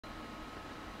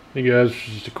Hey guys,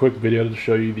 just a quick video to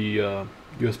show you the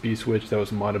USB switch that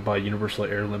was modded by Universal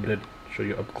Air Ltd. Show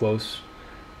you up close.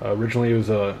 Originally it was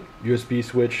a USB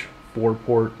switch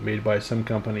 4-port made by some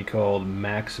company called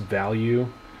Max Value.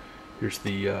 Here's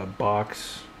the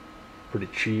box, pretty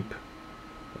cheap.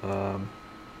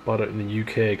 Bought it in the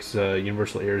UK because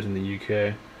Universal Air is in the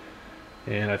UK,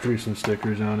 and I threw some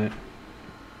stickers on it.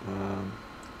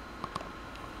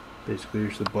 Basically,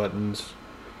 here's the buttons.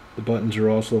 The buttons are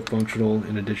also functional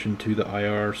in addition to the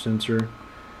IR sensor,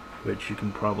 which you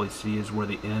can probably see is where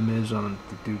the M is on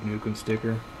the Duke Nukem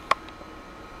sticker.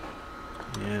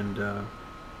 And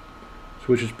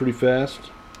switch is pretty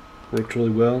fast, works really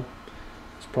well.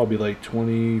 It's probably like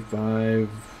 25,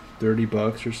 30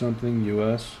 bucks or something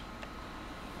US.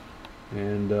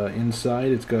 And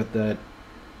inside it's got that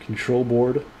control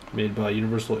board made by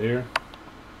Universal Air,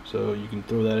 so you can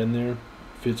throw that in there.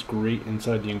 Fits great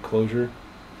inside the enclosure.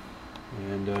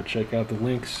 And check out the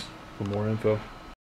links for more info.